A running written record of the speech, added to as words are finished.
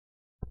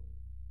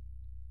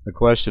The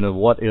question of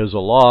what is a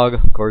log,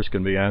 of course,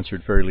 can be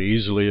answered fairly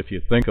easily if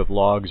you think of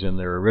logs in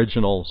their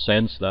original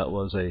sense. That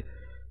was a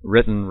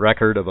written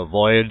record of a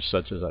voyage,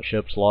 such as a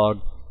ship's log,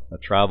 a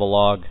travel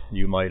log.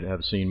 You might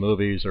have seen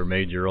movies or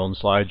made your own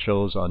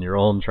slideshows on your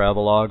own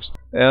travel logs.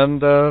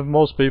 And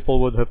most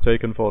people would have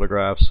taken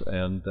photographs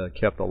and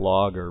kept a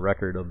log or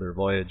record of their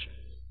voyage.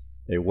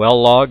 A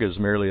well log is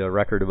merely a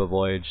record of a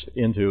voyage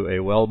into a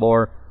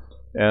wellbore,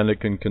 and it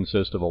can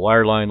consist of a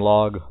wireline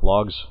log,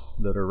 logs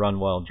that are run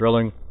while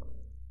drilling,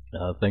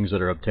 things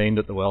that are obtained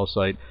at the well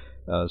site,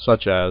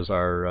 such as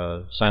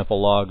our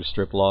sample logs,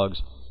 strip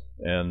logs,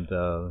 and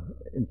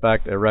in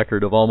fact a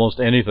record of almost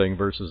anything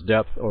versus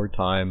depth or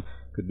time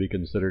could be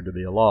considered to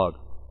be a log.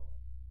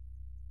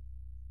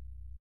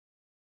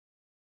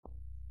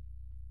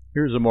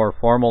 Here's a more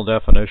formal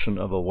definition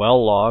of a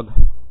well log.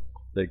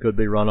 They could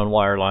be run on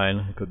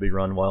wireline, it could be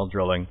run while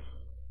drilling.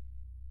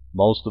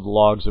 Most of the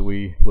logs that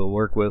we will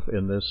work with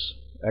in this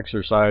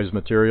exercise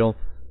material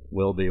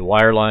will be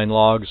wireline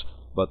logs,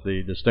 but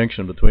the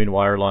distinction between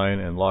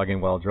wireline and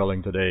logging while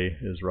drilling today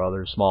is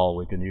rather small.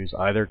 We can use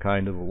either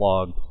kind of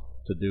log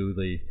to do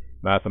the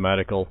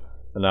mathematical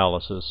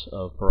analysis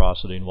of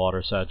porosity and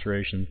water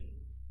saturation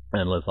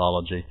and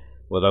lithology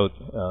without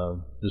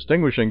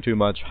distinguishing too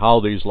much how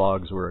these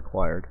logs were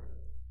acquired.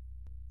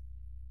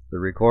 The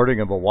recording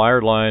of a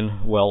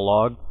wireline well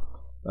log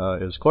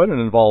is quite an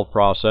involved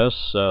process.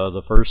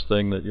 The first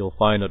thing that you'll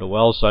find at a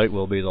well site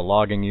will be the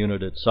logging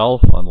unit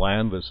itself. On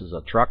land, this is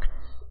a truck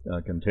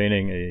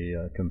containing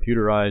a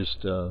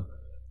computerized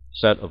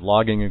set of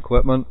logging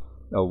equipment,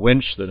 a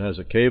winch that has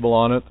a cable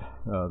on it.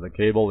 The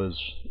cable is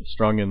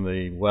strung in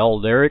the well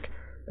derrick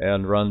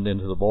and run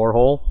into the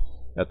borehole.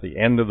 At the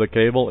end of the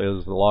cable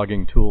is the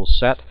logging tool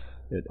set.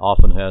 It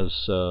often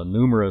has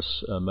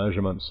numerous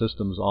measurement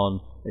systems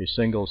on a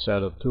single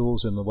set of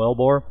tools in the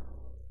wellbore.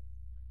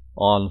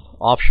 On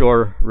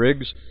offshore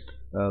rigs,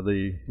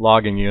 the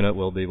logging unit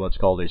will be what's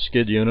called a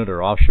skid unit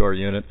or offshore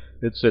unit.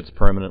 It sits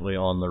permanently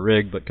on the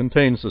rig but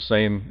contains the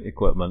same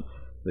equipment,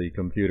 the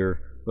computer,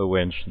 the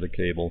winch, the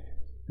cable,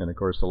 and of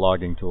course the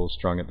logging tool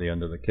strung at the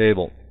end of the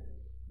cable.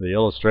 The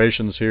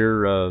illustrations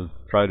here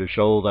try to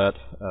show that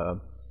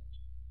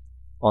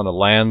on a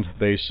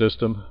land-based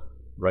system,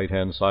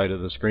 right-hand side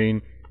of the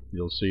screen,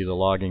 you'll see the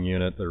logging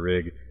unit, the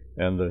rig,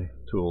 and the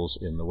tools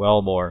in the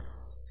wellbore.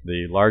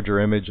 The larger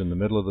image in the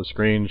middle of the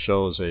screen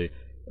shows a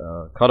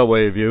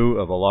cutaway view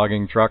of a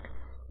logging truck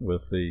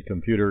with the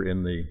computer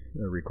in the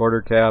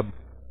recorder cab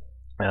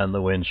and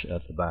the winch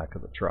at the back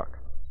of the truck.